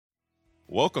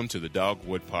Welcome to the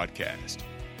Dogwood Podcast,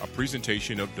 a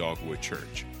presentation of Dogwood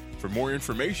Church. For more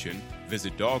information,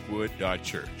 visit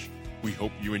dogwood.church. We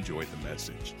hope you enjoyed the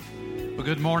message. Well,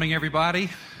 good morning,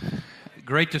 everybody.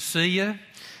 Great to see you,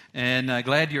 and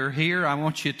glad you're here. I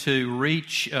want you to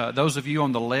reach, those of you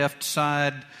on the left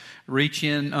side, reach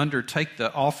in under, take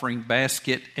the offering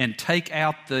basket, and take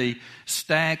out the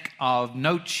stack of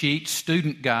note sheets,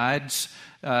 student guides.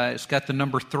 It's got the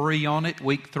number 3 on it,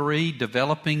 week 3,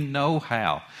 Developing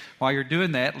Know-How. While you're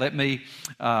doing that, let me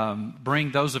bring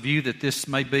those of you that this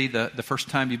may be the first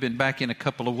time you've been back in a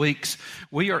couple of weeks.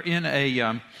 We are in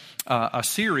a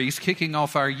series kicking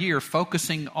off our year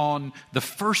focusing on the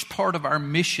first part of our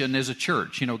mission as a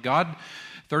church. You know, God,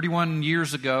 31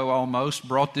 years ago almost,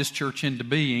 brought this church into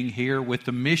being here with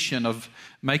the mission of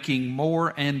making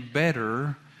more and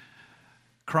better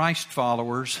Christ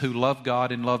followers who love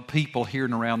God and love people here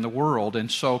and around the world. And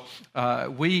so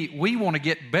we want to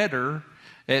get better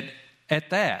at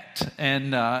that.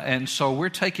 And so we're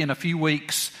taking a few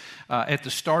weeks at the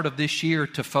start of this year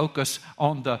to focus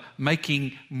on the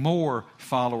making more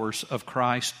followers of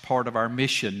Christ part of our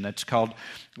mission. That's called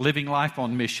Living Life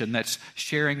on Mission. That's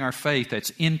sharing our faith.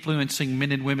 That's influencing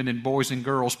men and women and boys and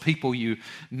girls, people you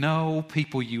know,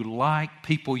 people you like,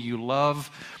 people you love,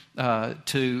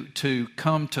 to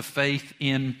come to faith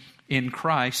in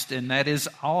Christ. And that is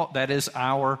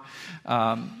our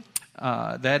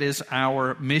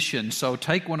mission. So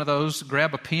take one of those,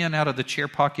 grab a pen out of the chair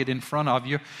pocket in front of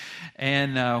you,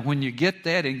 and when you get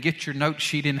that and get your note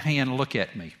sheet in hand, look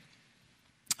at me.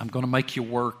 I'm going to make you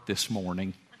work this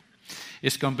morning.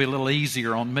 It's going to be a little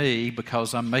easier on me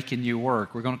because I'm making you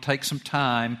work. We're going to take some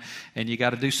time, and you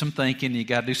got to do some thinking. You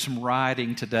got to do some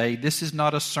writing today. This is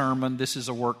not a sermon. This is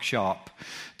a workshop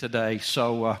today.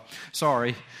 So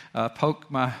sorry. Poke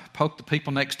the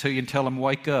people next to you and tell them,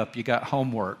 wake up. You got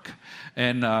homework,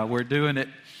 and we're doing it.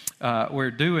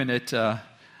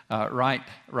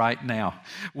 Right now.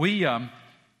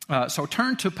 So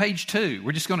turn to page 2.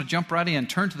 We're just going to jump right in.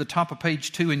 Turn to the top of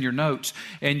page 2 in your notes,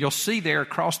 and you'll see there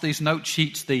across these note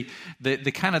sheets the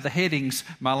kind of the headings: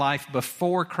 my life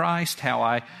before Christ, how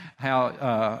I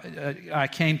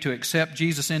came to accept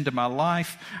Jesus into my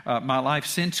life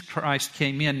since Christ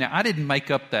came in. Now, I didn't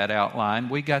make up that outline.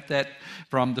 We got that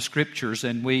from the Scriptures,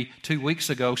 and we 2 weeks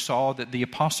ago saw that the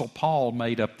Apostle Paul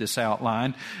made up this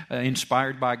outline,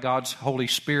 inspired by God's Holy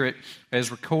Spirit,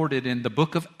 as recorded in the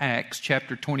book of Acts,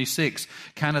 chapter 26,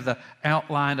 kind of the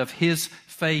outline of his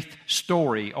faith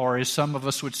story, or as some of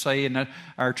us would say in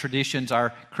our traditions,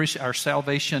 our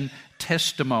salvation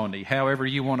testimony, whatever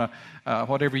you want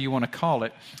to call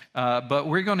it. But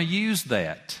we're going to use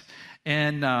that.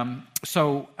 And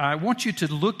so I want you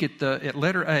to look at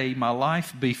letter A, my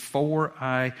life before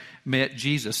I met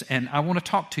Jesus. And I want to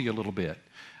talk to you a little bit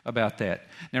about that.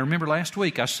 Now, remember last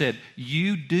week I said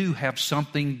you do have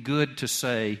something good to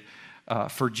say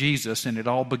for Jesus, and it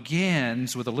all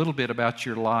begins with a little bit about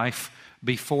your life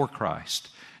before Christ.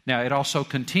 Now, it also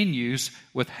continues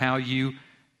with how you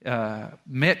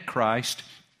met Christ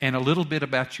and a little bit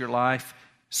about your life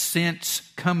since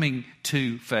coming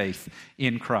to faith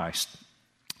in Christ.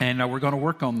 And we're going to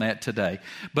work on that today.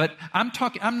 But I'm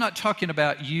not talking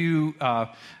about you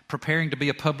preparing to be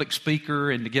a public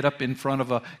speaker and to get up in front of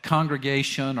a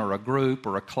congregation or a group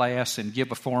or a class and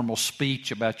give a formal speech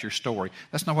about your story.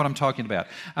 That's not what I'm talking about.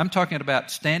 I'm talking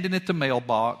about standing at the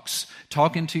mailbox,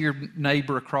 talking to your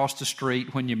neighbor across the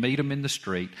street when you meet them in the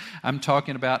street. I'm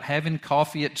talking about having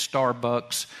coffee at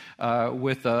Starbucks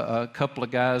with a couple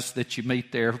of guys that you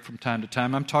meet there from time to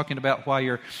time. I'm talking about while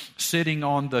you're sitting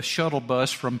on the shuttle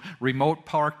bus from remote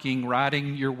parking,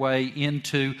 riding your way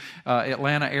into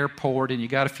Atlanta Airport, and you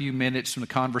got a few minutes from the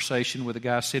conversation with a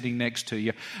guy sitting next to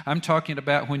you. I'm talking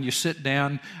about when you sit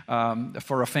down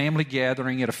for a family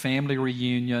gathering at a family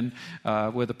reunion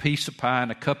with a piece of pie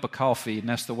and a cup of coffee, and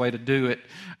that's the way to do it.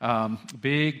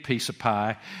 Big piece of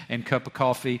pie and cup of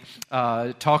coffee,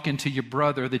 talking to your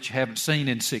brother that you haven't seen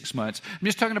in 6 months. I'm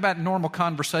just talking about normal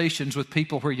conversations with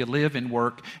people where you live and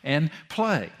work and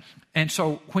play. And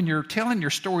so when you're telling your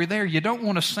story there, you don't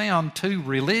want to sound too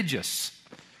religious.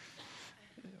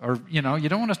 Or, you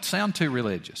don't want to sound too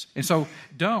religious. And so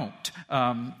don't.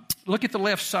 Look at the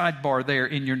left sidebar there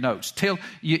in your notes. Tell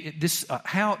you this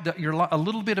a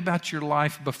little bit about your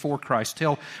life before Christ.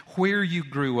 Tell where you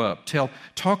grew up.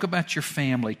 Talk about your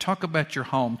family. Talk about your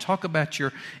home. Talk about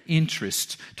your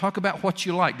interests. Talk about what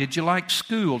you like. Did you like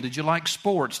school? Did you like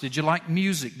sports? Did you like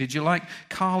music? Did you like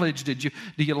college? Did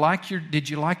you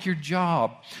like your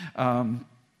job? And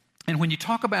when you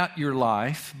talk about your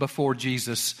life before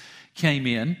Jesus came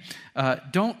in,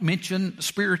 don't mention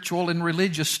spiritual and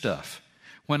religious stuff.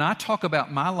 when I talk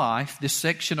about my life, this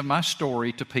section of my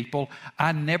story to people,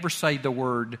 I never say the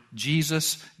word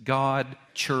Jesus, God,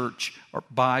 church, or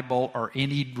Bible, or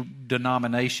any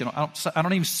denomination. I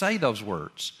don't even say those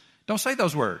words. Don't say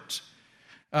those words.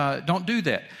 Don't do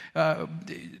that.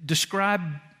 Describe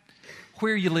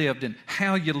where you lived and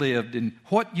how you lived and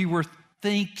what you were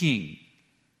thinking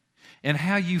and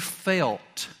how you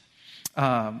felt.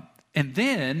 And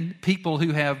then people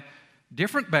who have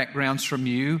different backgrounds from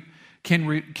you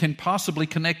can possibly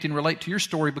connect and relate to your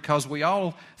story, because we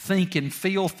all think and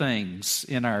feel things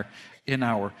in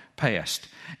our past.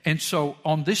 And so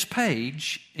on this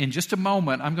page, in just a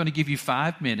moment, I'm going to give you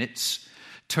 5 minutes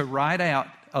to write out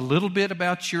a little bit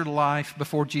about your life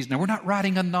before Jesus. Now, we're not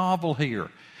writing a novel here.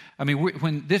 I mean,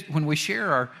 when we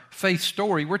share our faith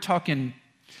story, we're talking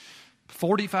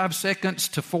 45 seconds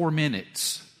to 4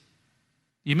 minutes.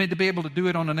 You meant to be able to do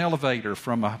it on an elevator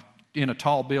in a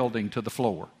tall building to the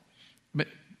floor.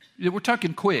 We're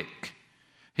talking quick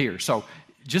here. So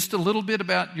just a little bit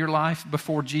about your life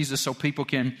before Jesus so people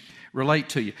can relate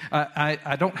to you.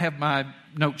 I don't have my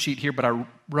note sheet here, but I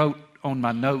wrote on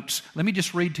my notes. Let me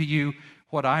just read to you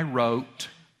what I wrote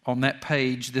on that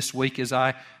page this week as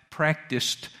I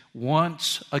practiced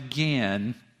once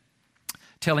again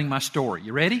telling my story.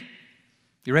 You ready?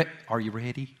 Are you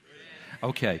ready?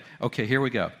 Okay, here we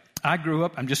go. I grew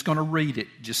up, I'm just going to read it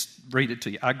to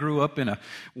you. I grew up in a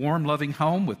warm, loving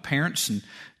home with parents and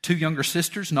 2 younger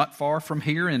sisters not far from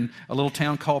here in a little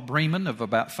town called Bremen of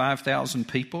about 5,000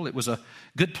 people. It was a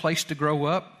good place to grow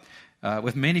up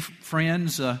with many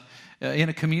friends in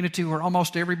a community where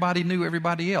almost everybody knew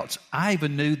everybody else. I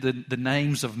even knew the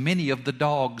names of many of the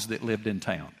dogs that lived in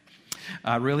town.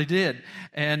 I really did.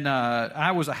 And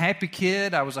I was a happy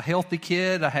kid. I was a healthy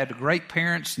kid. I had great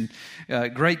parents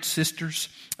and great sisters.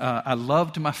 I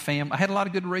loved my family. I had a lot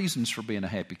of good reasons for being a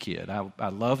happy kid. I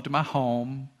loved my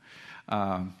home.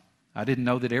 I didn't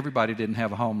know that everybody didn't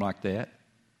have a home like that.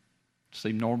 It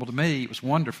seemed normal to me. It was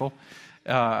wonderful.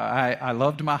 I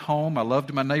loved my home. I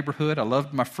loved my neighborhood. I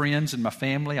loved my friends and my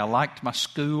family. I liked my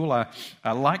school.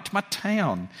 I liked my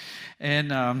town.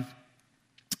 And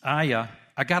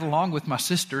I got along with my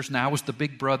sisters. Now, I was the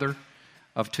big brother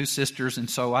of 2 sisters, and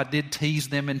so I did tease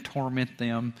them and torment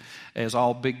them, as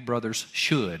all big brothers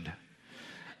should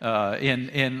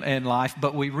in life.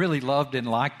 But we really loved and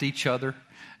liked each other,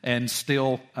 and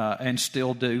still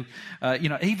do.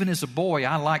 Even as a boy,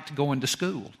 I liked going to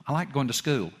school.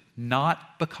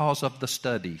 Not because of the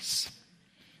studies.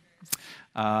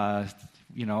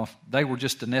 They were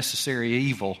just a necessary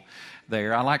evil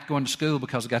there. I liked going to school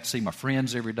because I got to see my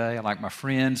friends every day. I liked my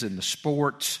friends and the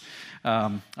sports.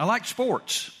 I liked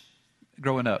sports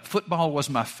growing up. Football was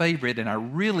my favorite, and I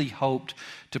really hoped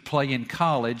to play in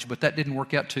college, but that didn't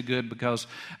work out too good because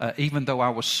even though I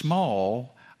was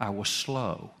small, I was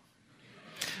slow.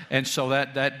 And so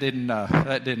that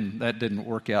didn't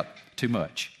work out too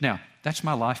much. Now, that's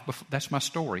my life. That's my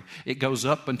story. It goes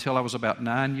up until I was about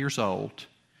 9 years old.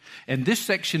 And this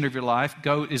section of your life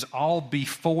is all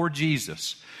before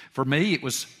Jesus. For me, it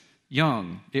was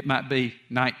young. It might be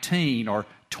 19 or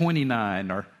 29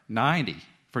 or 90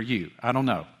 for you. I don't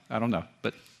know.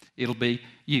 But it'll be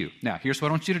you. Now, here's what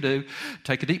I want you to do.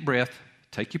 Take a deep breath.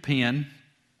 Take your pen.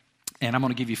 And I'm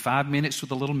going to give you 5 minutes with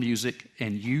a little music.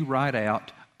 And you write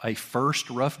out a first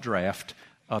rough draft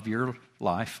of your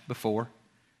life before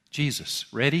Jesus.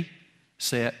 Ready,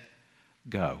 set,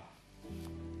 go.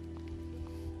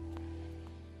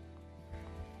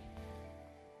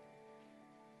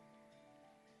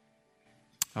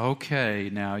 Okay,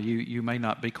 now you may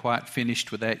not be quite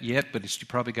finished with that yet, but you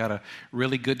probably got a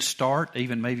really good start,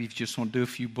 even maybe if you just want to do a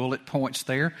few bullet points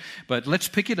there. But let's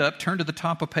pick it up, turn to the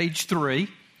top of page 3,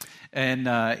 and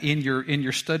in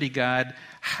your study guide,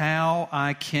 how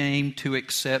I came to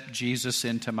accept Jesus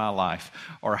into my life,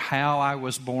 or how I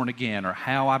was born again, or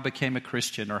how I became a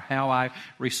Christian, or how I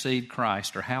received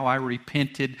Christ, or how I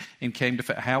repented and came to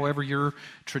faith. However your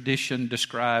tradition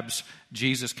describes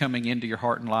Jesus coming into your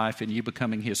heart and life and you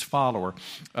becoming His follower,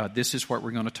 this is what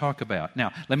we're going to talk about.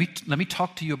 Now, let me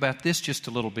talk to you about this just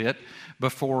a little bit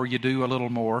before you do a little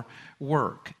more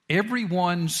work.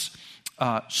 Everyone's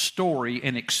story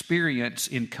and experience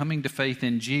in coming to faith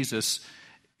in Jesus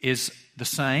is the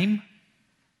same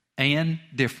and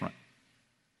different.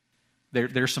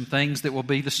 There's some things that will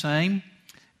be the same,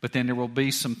 but then there will be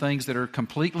some things that are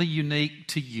completely unique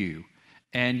to you.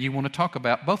 And you want to talk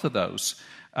about both of those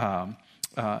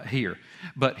here.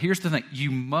 But here's the thing. You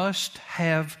must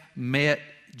have met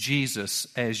Jesus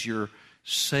as your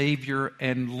Savior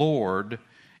and Lord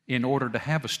in order to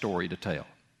have a story to tell.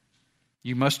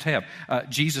 You must have.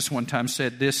 Jesus one time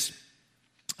said this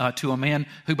to a man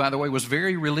who, by the way, was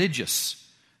very religious,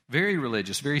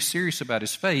 very serious about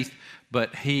his faith,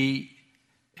 but he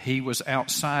was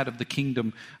outside of the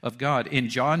kingdom of God. In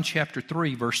John chapter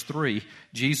 3, verse 3,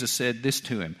 Jesus said this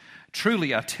to him,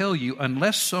 "Truly I tell you,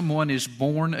 unless someone is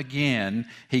born again,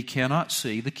 he cannot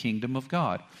see the kingdom of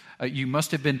God." You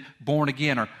must have been born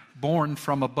again or born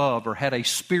from above or had a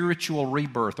spiritual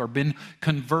rebirth or been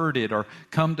converted or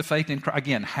come to faith in Christ.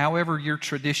 Again, however your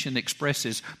tradition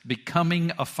expresses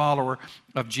becoming a follower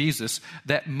of Jesus,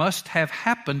 that must have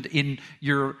happened in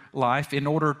your life in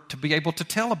order to be able to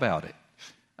tell about it.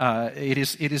 It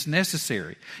is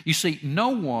necessary. You see, no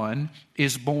one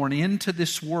is born into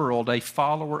this world a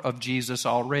follower of Jesus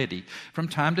already. From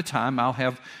time to time, I'll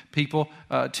have people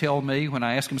tell me, when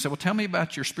I ask them, say, "Well, tell me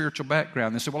about your spiritual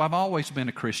background." They say, "Well, I've always been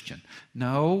a Christian."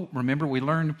 No, remember we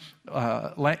learned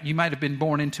you might have been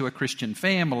born into a Christian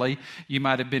family. You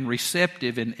might have been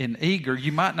receptive and eager.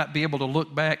 You might not be able to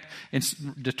look back and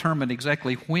determine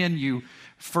exactly when you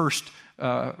first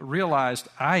realized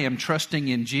I am trusting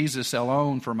in Jesus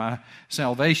alone for my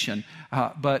salvation,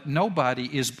 but nobody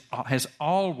has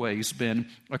always been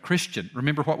a Christian.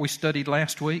 Remember what we studied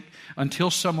last week?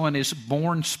 Until someone is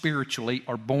born spiritually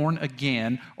or born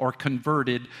again or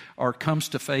converted or comes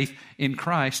to faith in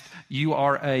Christ, you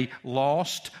are a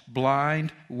lost,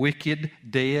 blind, wicked,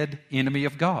 dead enemy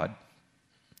of God.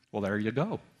 Well, there you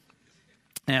go.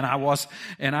 And I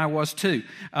was too.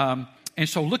 And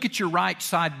so look at your right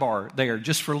sidebar there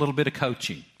just for a little bit of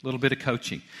coaching.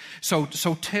 So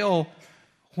tell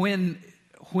when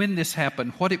this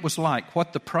happened, what it was like,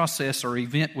 what the process or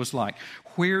event was like,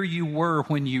 where you were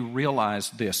when you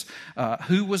realized this,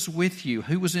 who was with you,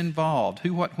 who was involved,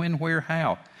 who, what, when, where,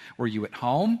 how. Were you at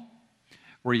home?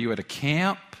 Were you at a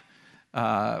camp?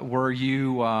 Were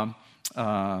you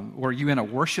in a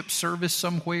worship service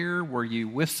somewhere? Were you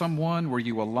with someone? Were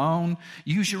you alone?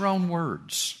 Use your own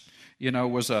words. You know,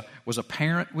 was a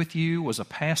parent with you? Was a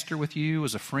pastor with you?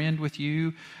 Was a friend with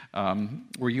you?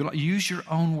 Use your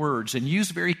own words and use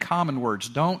very common words.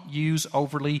 Don't use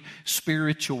overly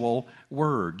spiritual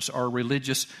words or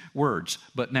religious words.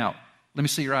 But now, let me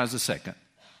see your eyes a second.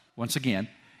 Once again,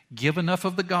 give enough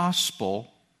of the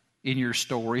gospel in your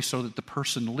story so that the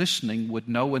person listening would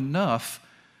know enough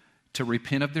to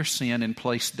repent of their sin and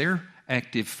place their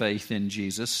active faith in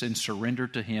Jesus and surrender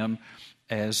to Him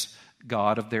as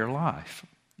God of their life.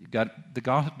 You got the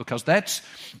gospel, because that's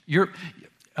your.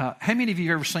 How many of you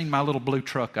have ever seen my little blue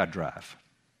truck I drive?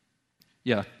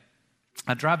 Yeah,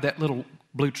 I drive that little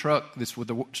blue truck that's with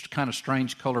a kind of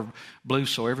strange color of blue,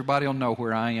 so everybody will know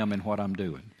where I am and what I'm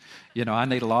doing. You know, I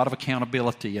need a lot of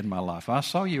accountability in my life. I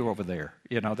saw you over there.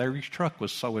 You know, their truck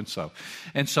was so and so,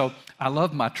 and so I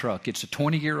love my truck. It's a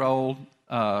 20-year-old.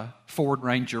 Ford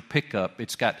Ranger pickup.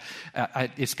 It's got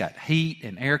heat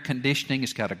and air conditioning.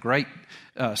 It's got a great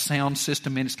sound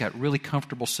system in it. It's got really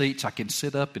comfortable seats. I can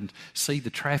sit up and see the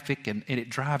traffic, and it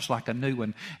drives like a new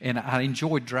one. And I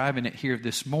enjoyed driving it here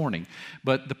this morning.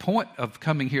 But the point of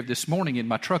coming here this morning in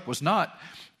my truck was not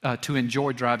to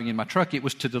enjoy driving in my truck. It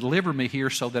was to deliver me here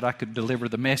so that I could deliver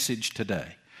the message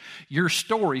today. Your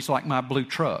story's like my blue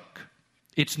truck.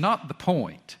 It's not the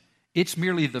point. It's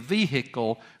merely the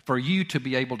vehicle for you to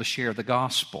be able to share the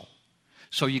gospel.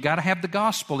 So you got to have the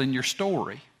gospel in your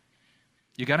story.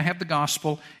 You got to have the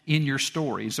gospel in your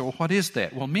story. So what is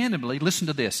that? Well, minimally, listen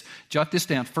to this. Jot this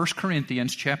down. 1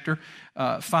 Corinthians chapter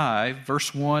 5,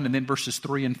 verse 1, and then verses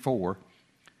 3 and 4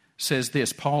 says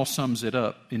this. Paul sums it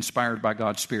up, inspired by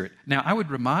God's Spirit. Now, I would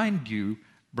remind you,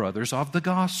 brothers, of the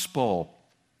gospel,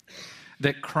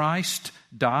 that Christ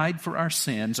died for our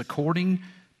sins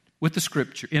with the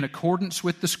Scripture, in accordance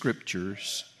with the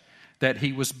Scriptures, that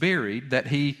He was buried, that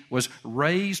He was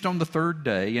raised on the third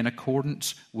day in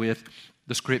accordance with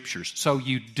the Scriptures. So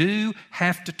you do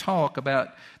have to talk about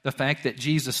the fact that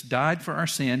Jesus died for our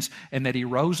sins and that He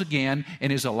rose again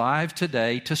and is alive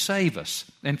today to save us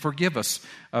and forgive us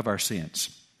of our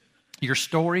sins. Your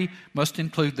story must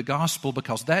include the gospel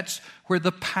because that's where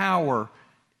the power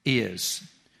is.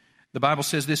 The Bible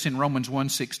says this in Romans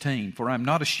 1:16, "For I am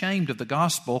not ashamed of the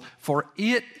gospel, for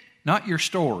it," not your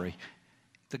story,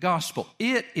 the gospel,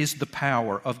 "it is the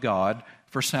power of God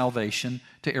for salvation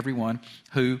to everyone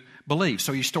who believes."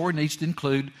 So your story needs to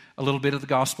include a little bit of the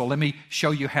gospel. Let me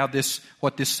show you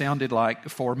what this sounded like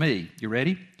for me. You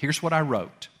ready? Here's what I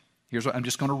wrote. I'm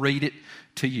just going to read it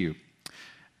to you.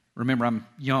 Remember, I'm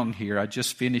young here. I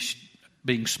just finished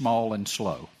being small and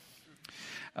slow.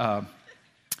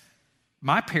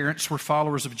 My parents were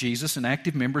followers of Jesus and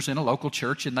active members in a local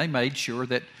church, and they made sure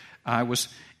that I was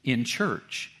in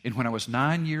church. And when I was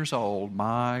 9 years old,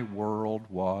 my world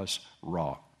was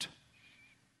rocked.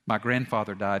 My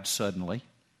grandfather died suddenly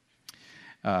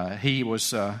He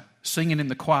was singing in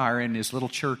the choir in his little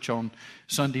church on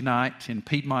Sunday night in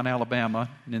Piedmont, Alabama,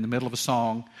 and in the middle of a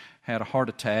song had a heart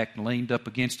attack and leaned up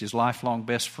against his lifelong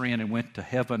best friend and went to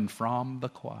heaven from the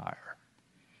choir.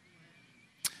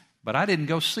 But I didn't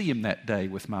go see him that day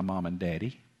with my mom and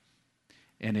daddy.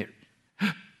 And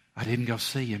I didn't go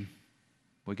see him.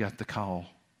 We got the call.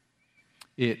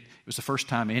 It was the first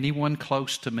time anyone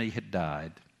close to me had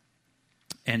died.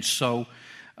 And so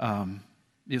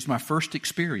it was my first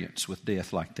experience with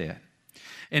death like that.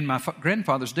 And my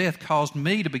grandfather's death caused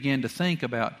me to begin to think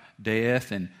about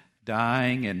death and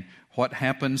dying and what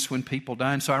happens when people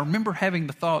die. And so I remember having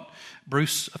the thought,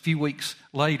 Bruce, a few weeks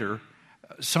later,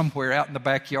 somewhere out in the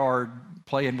backyard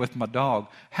playing with my dog,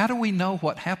 how do we know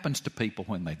what happens to people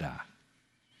when they die?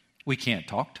 We can't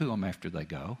talk to them after they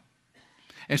go.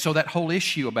 And so that whole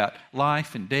issue about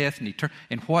life and death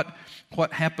and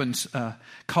what happens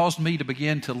caused me to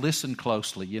begin to listen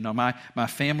closely. You know, my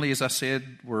family, as I said,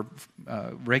 were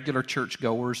regular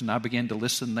churchgoers, and I began to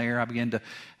listen there.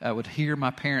 I would hear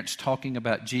my parents talking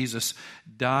about Jesus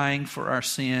dying for our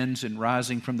sins and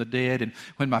rising from the dead. And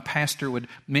when my pastor would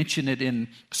mention it in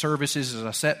services, as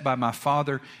I sat by my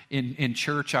father in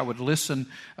church, I would listen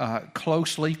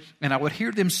closely, and I would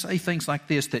hear them say things like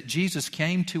this, that Jesus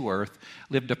came to earth,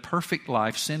 lived a perfect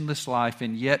life, sinless life,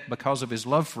 and yet because of his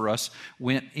love for us,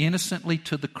 went innocently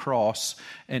to the cross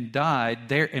and died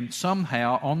there. And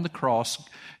somehow on the cross,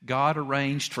 God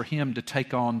arranged for him to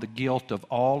take on the guilt of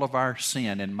all of our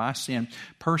sin and my sin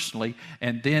personally,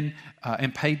 and then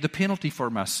and paid the penalty for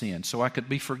my sin so I could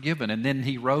be forgiven. And then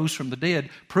he rose from the dead,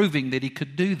 proving that he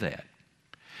could do that.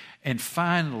 And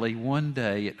finally, one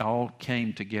day, it all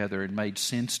came together and made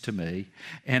sense to me.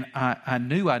 And I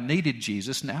knew I needed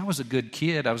Jesus. Now, I was a good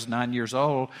kid. I was 9 years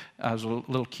old. I was a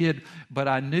little kid. But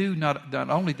I knew not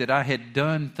only that I had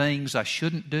done things I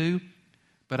shouldn't do,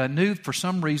 but I knew for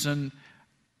some reason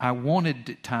I wanted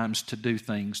at times to do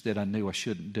things that I knew I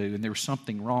shouldn't do. And there was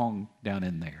something wrong down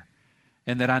in there.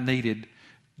 And that I needed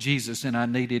Jesus and I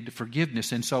needed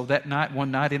forgiveness. And so that night, one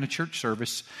night in a church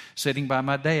service, sitting by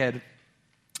my dad,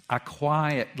 I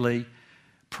quietly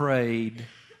prayed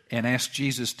and asked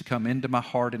Jesus to come into my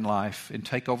heart and life and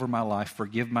take over my life,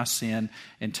 forgive my sin,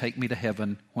 and take me to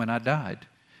heaven when I died.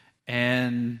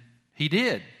 And he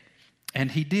did. And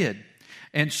he did.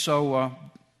 And so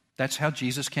that's how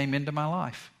Jesus came into my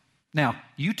life. Now,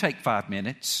 you take 5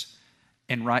 minutes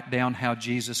and write down how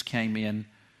Jesus came in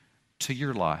to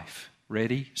your life.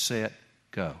 Ready, set,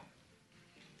 go.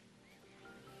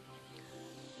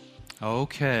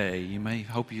 Okay,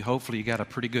 hopefully you got a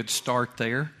pretty good start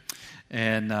there.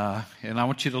 And I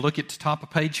want you to look at the top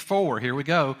of page 4. Here we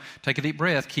go. Take a deep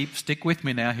breath. Stick with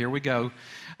me now. Here we go.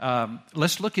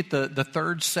 Let's look at the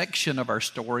third section of our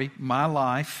story, my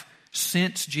life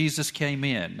since Jesus came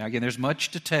in. Now, again, there's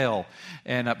much to tell.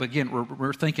 And again,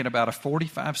 we're thinking about a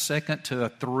 45-second to a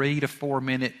 3 to 4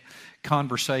 minute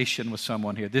conversation with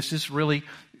someone here. This is really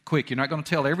quick. You're not going to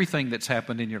tell everything that's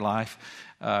happened in your life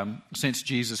since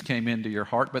Jesus came into your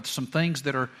heart, but some things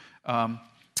that are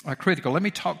critical. Let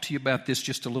me talk to you about this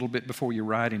just a little bit before you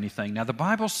write anything. Now, the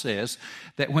Bible says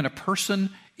that when a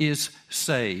person is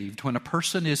saved, when a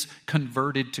person is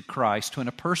converted to Christ, when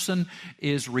a person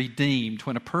is redeemed,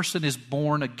 when a person is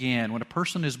born again, when a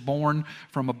person is born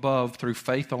from above through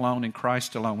faith alone in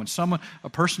Christ alone, when a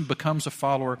person becomes a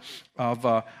follower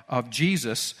of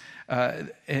Jesus,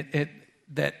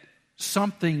 that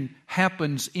something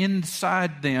happens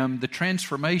inside them. The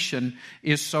transformation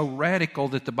is so radical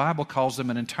that the Bible calls them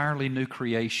an entirely new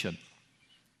creation.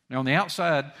 Now, on the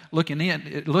outside, looking,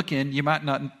 you may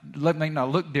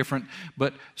not look different,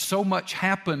 but so much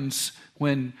happens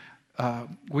when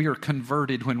we are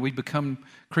converted, when we become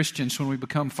Christians, when we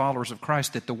become followers of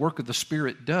Christ, that the work of the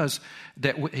Spirit does,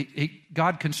 that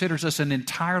God considers us an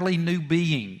entirely new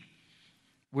being.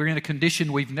 We're in a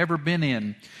condition we've never been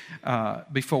in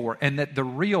before. And that the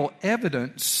real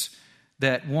evidence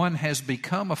that one has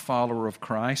become a follower of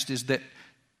Christ is that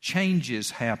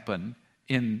changes happen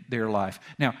in their life.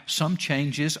 Now, some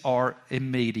changes are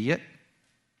immediate.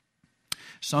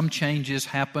 Some changes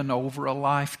happen over a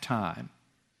lifetime.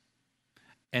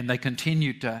 And they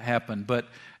continue to happen. But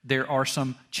there are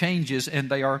some changes, and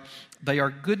they are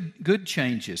good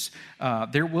changes.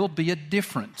 There will be a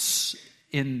difference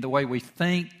in the way we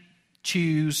think,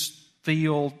 choose,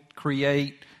 feel,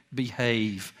 create,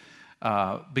 behave,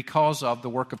 because of the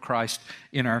work of Christ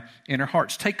in our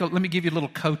hearts. Let me give you a little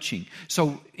coaching.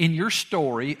 So, in your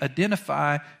story,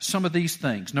 identify some of these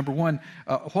things. Number one,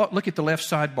 look at the left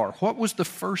sidebar. What was the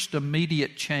first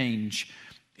immediate change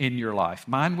in your life?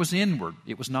 Mine was inward.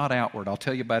 It was not outward. I'll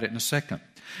tell you about it in a second.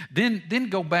 Then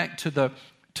go back to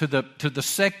to the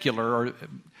secular, or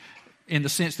in the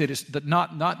sense that it's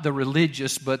not the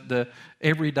religious, but the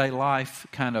everyday life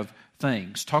kind of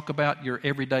things. Talk about your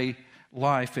everyday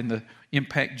life and the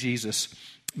impact Jesus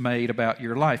made about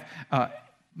your life.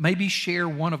 Maybe share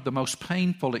one of the most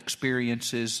painful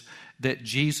experiences that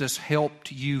Jesus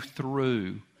helped you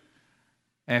through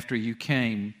after you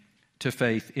came to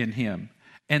faith in Him.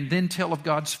 And then tell of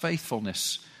God's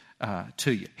faithfulness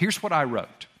to you. Here's what I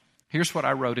wrote. Here's what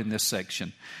I wrote in this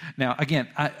section. Now, again,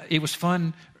 it was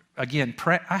fun. Again,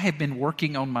 I have been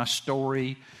working on my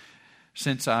story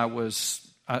since I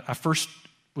first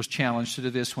was challenged to do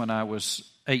this when I was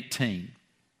 18.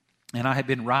 And I had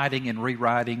been writing and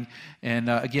rewriting. And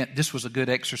again, this was a good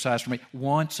exercise for me.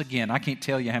 Once again, I can't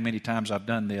tell you how many times I've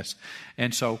done this.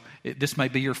 And so this may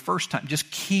be your first time. Just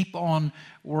keep on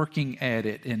working at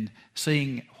it and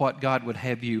seeing what God would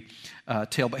have you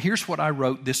tell. But here's what I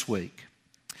wrote this week.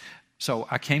 So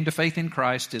I came to faith in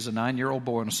Christ as a 9-year-old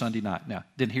boy on a Sunday night. Now,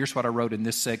 then here's what I wrote in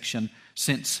this section,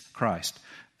 since Christ.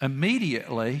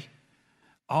 Immediately,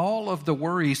 all of the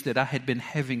worries that I had been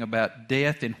having about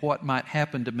death and what might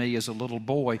happen to me as a little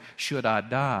boy should I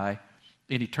die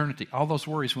in eternity, all those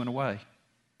worries went away.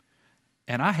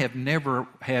 And I have never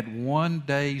had one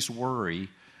day's worry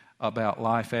about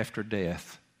life after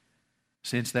death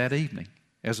since that evening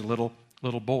as a little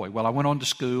boy. Well, I went on to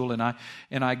school and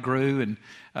I grew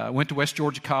and went to West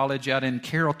Georgia College out in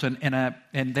Carrollton,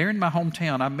 and there in my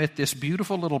hometown I met this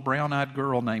beautiful little brown-eyed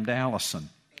girl named Allison.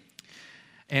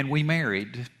 And we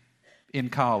married in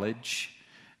college,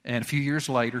 and a few years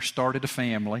later started a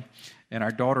family, and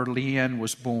our daughter Leanne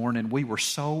was born, and we were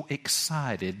so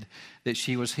excited that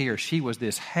she was here. She was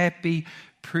this happy,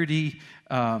 pretty,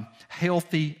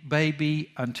 healthy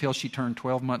baby until she turned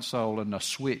 12 months old and a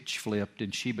switch flipped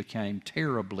and she became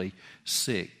terribly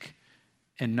sick.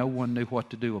 And no one knew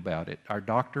what to do about it. Her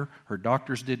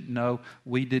doctors didn't know,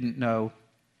 we didn't know.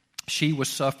 She was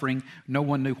suffering. No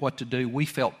one knew what to do. We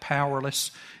felt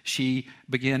powerless. She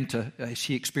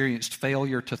experienced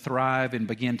failure to thrive and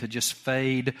began to just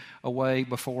fade away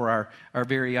before our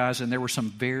very eyes. And there were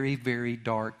some very, very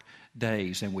dark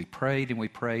days. And we prayed and we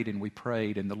prayed and we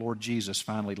prayed. And the Lord Jesus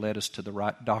finally led us to the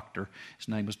right doctor. His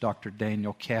name was Dr.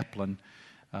 Daniel Kaplan.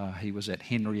 He was at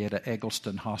Henrietta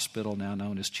Eggleston Hospital, now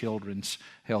known as Children's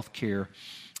Health Care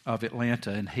of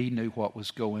Atlanta, and he knew what was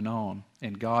going on.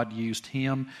 And God used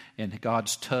him and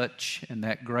God's touch and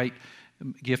that great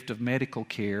gift of medical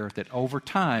care that over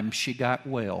time she got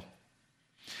well.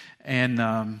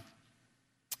 And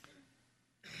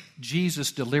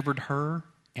Jesus delivered her,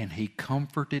 and He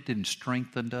comforted and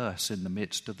strengthened us in the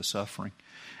midst of the suffering.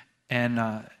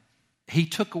 And He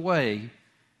took away,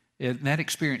 in that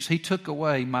experience, He took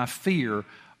away my fear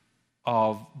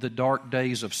of the dark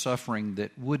days of suffering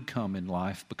that would come in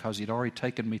life, because He'd already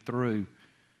taken me through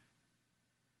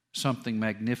something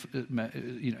magnificent.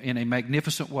 In a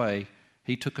magnificent way,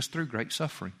 He took us through great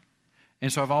suffering.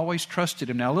 And so I've always trusted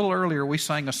Him. Now, a little earlier, we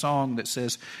sang a song that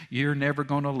says, "You're never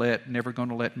going to let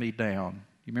me down."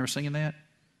 You remember singing that?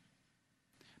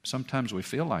 Sometimes we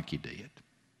feel like He did,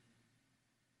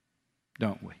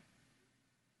 don't we?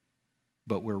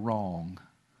 But we're wrong.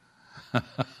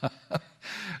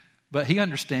 But He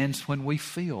understands when we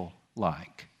feel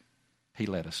like He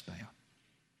let us down.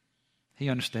 He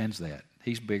understands that.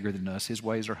 He's bigger than us. His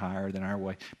ways are higher than our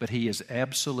way. But He is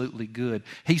absolutely good.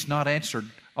 He's not answered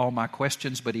all my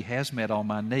questions, but He has met all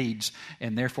my needs,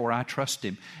 and therefore I trust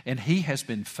Him. And He has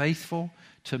been faithful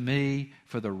to me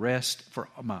for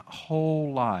my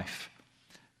whole life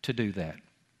to do that.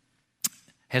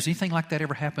 Has anything like that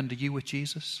ever happened to you with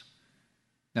Jesus?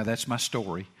 Now, that's my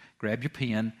story. Grab your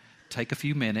pen, take a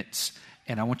few minutes,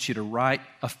 and I want you to write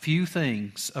a few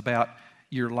things about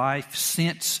your life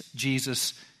since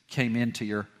Jesus came into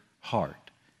your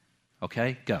heart.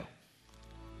 Okay, go.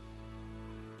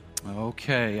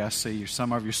 Okay, I see you.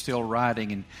 Some of you are still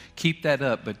writing, and keep that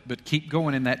up, but keep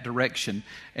going in that direction.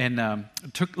 And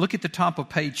look at the top of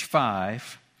page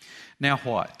 5. Now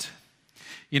what?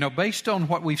 Based on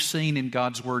what we've seen in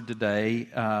God's Word today,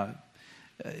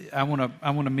 I want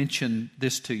to mention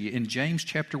this to you. In James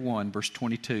chapter 1, verse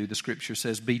 22, the Scripture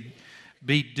says,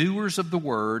 Be doers of the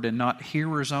word and not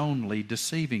hearers only,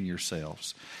 deceiving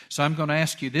yourselves. So I'm going to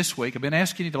ask you this week, I've been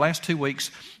asking you the last 2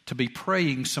 weeks to be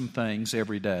praying some things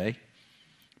every day.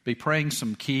 Be praying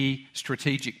some key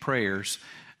strategic prayers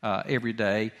every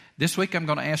day. This week I'm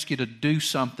going to ask you to do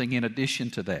something in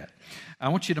addition to that. I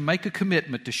want you to make a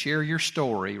commitment to share your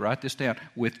story, write this down,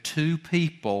 with 2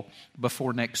 people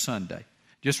before next Sunday.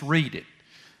 Just read it.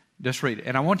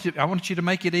 And I want you to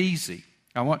make it easy.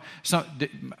 I want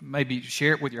maybe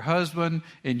share it with your husband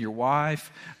and your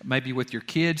wife, maybe with your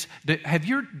kids. Do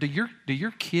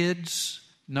your kids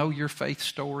know your faith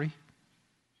story?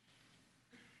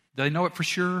 Do they know it for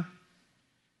sure?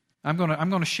 I'm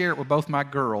gonna share it with both my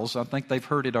girls. I think they've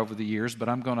heard it over the years, but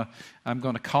I'm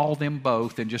gonna call them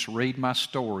both and just read my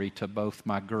story to both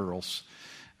my girls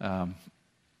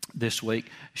this week.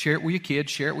 Share it with your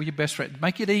kids. Share it with your best friend.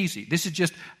 Make it easy. This is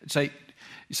just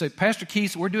you say, Pastor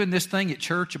Keith, we're doing this thing at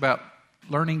church about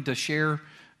learning to share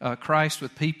Christ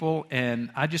with people, and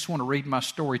I just want to read my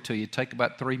story to you. Take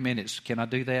about 3 minutes. Can I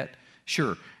do that?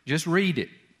 Sure. Just read it.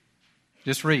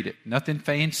 Just read it. Nothing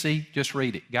fancy. Just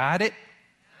read it. Got it?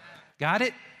 Got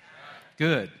it?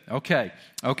 Good. Okay.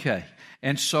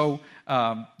 And so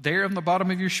there on the bottom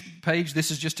of your page,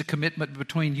 this is just a commitment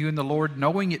between you and the Lord,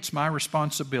 knowing it's my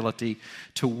responsibility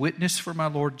to witness for my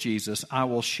Lord Jesus. I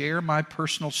will share my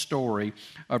personal story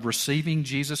of receiving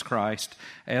Jesus Christ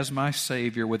as my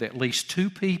Savior with at least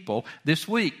 2 people this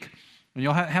week. And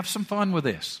you'll have some fun with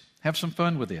this. Have some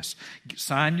fun with this.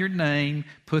 Sign your name,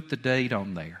 put the date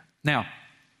on there. Now,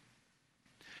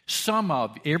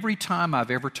 every time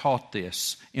I've ever taught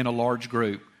this in a large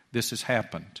group, this has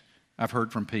happened. I've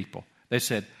heard from people. They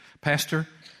said, Pastor,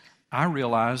 I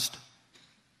realized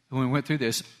when we went through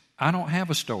this, I don't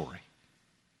have a story.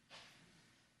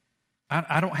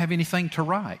 I don't have anything to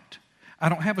write. I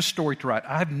don't have a story to write.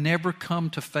 I've never come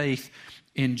to faith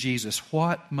in Jesus.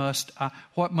 What must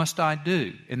I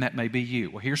do? And that may be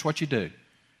you. Well, here's what you do.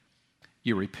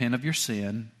 You repent of your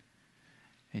sin,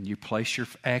 and you place your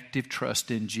active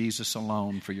trust in Jesus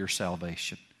alone for your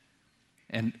salvation.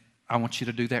 And I want you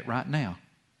to do that right now.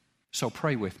 So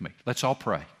pray with me. Let's all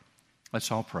pray.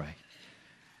 Let's all pray.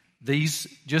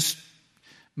 Just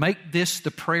make this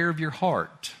the prayer of your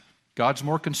heart. God's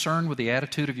more concerned with the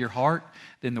attitude of your heart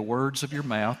than the words of your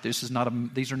mouth.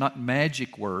 These are not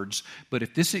magic words, but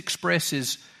if this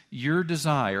expresses your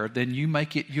desire, then you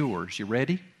make it yours. You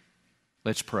ready?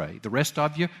 Let's pray. The rest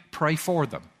of you, pray for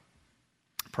them.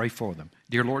 Pray for them.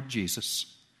 Dear Lord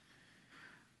Jesus,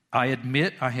 I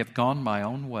admit I have gone my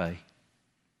own way.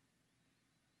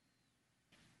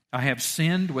 I have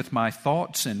sinned with my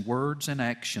thoughts and words and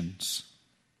actions.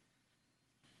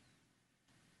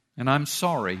 And I'm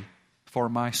sorry for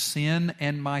my sin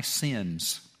and my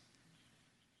sins.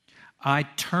 I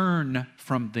turn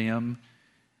from them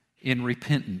in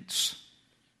repentance.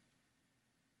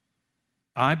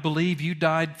 I believe you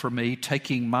died for me,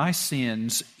 taking my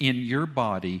sins in your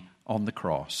body on the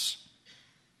cross.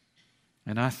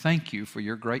 And I thank you for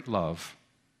your great love.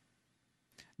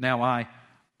 Now I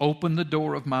open the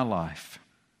door of my life.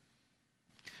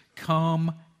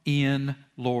 Come in,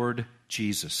 Lord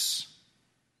Jesus.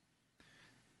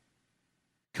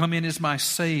 Come in as my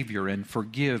Savior and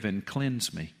forgive and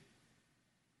cleanse me.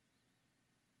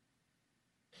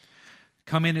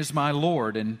 Come in as my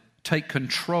Lord and take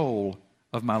control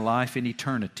of my life in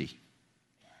eternity.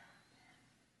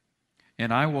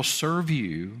 And I will serve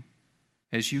you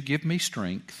as you give me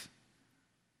strength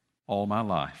all my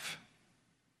life.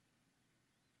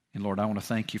 And Lord, I want to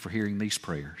thank you for hearing these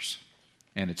prayers.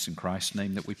 And it's in Christ's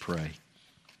name that we pray.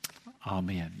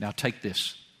 Amen. Now take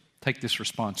this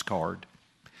response card.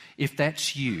 If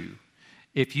that's you,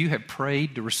 if you have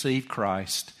prayed to receive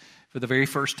Christ for the very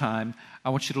first time, I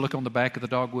want you to look on the back of the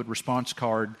Dogwood response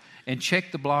card and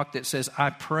check the block that says,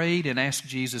 I prayed and asked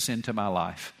Jesus into my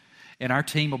life. And our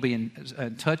team will be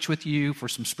in touch with you for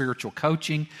some spiritual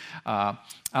coaching.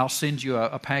 I'll send you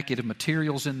a packet of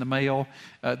materials in the mail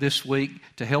this week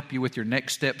to help you with your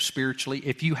next step spiritually.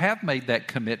 If you have made that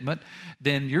commitment,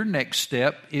 then your next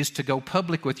step is to go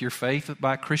public with your faith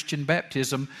by Christian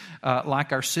baptism,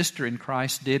 like our sister in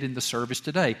Christ did in the service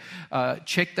today.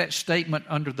 Check that statement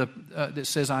under that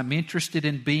says, I'm interested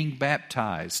in being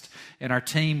baptized. And our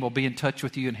team will be in touch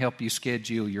with you and help you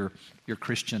schedule your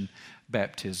Christian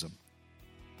baptism.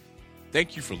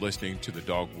 Thank you for listening to the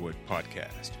Dogwood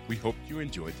Podcast. We hope you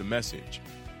enjoyed the message.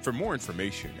 For more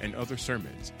information and other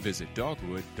sermons, visit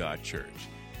dogwood.church.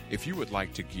 If you would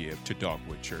like to give to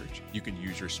Dogwood Church, you can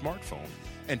use your smartphone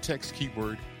and text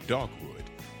keyword Dogwood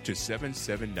to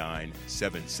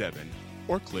 77977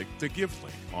 or click the Give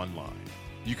link online.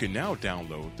 You can now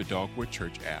download the Dogwood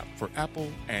Church app for Apple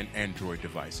and Android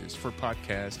devices for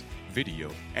podcast,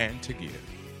 video, and to give.